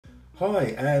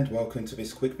Hi and welcome to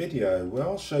this quick video where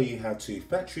I'll show you how to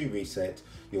factory reset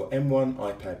your M1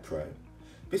 iPad Pro.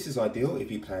 This is ideal if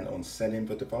you plan on selling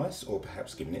the device or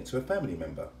perhaps giving it to a family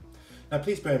member. Now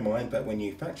please bear in mind that when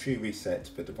you factory reset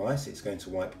the device, it's going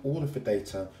to wipe all of the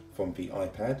data from the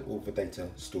iPad, all the data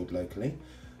stored locally.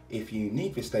 If you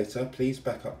need this data, please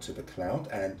back up to the cloud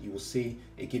and you will see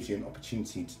it gives you an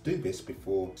opportunity to do this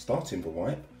before starting the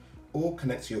wipe, or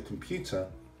connect to your computer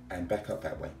and back up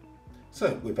that way.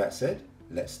 So with that said,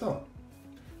 let's start.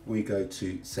 We go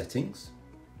to Settings.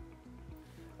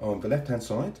 On the left hand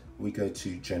side, we go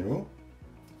to General.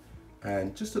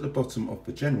 And just at the bottom of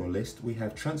the General list, we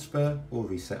have Transfer or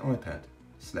Reset iPad.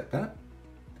 Select that.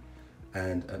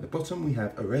 And at the bottom, we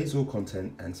have Erase all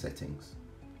content and Settings.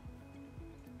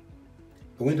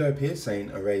 A window appears saying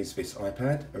erase this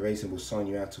iPad. Erasing will sign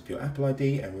you out of your Apple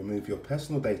ID and remove your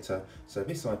personal data so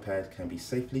this iPad can be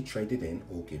safely traded in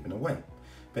or given away.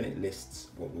 Then it lists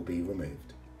what will be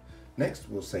removed. Next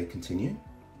we'll say continue.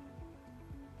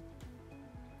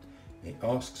 It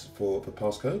asks for the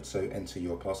passcode, so enter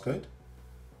your passcode.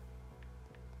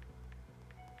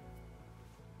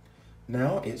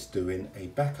 Now it's doing a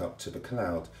backup to the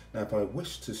cloud. Now if I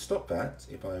wish to stop that,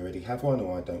 if I already have one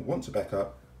or I don't want to back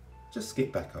up, just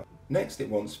skip backup. Next it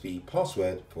wants the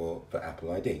password for the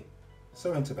Apple ID,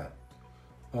 so enter that.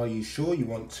 Are you sure you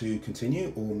want to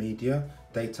continue? All media,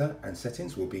 data and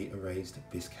settings will be erased.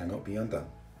 This cannot be undone.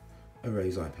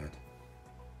 Erase iPad.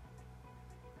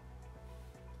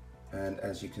 And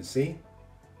as you can see,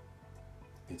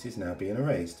 it is now being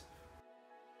erased.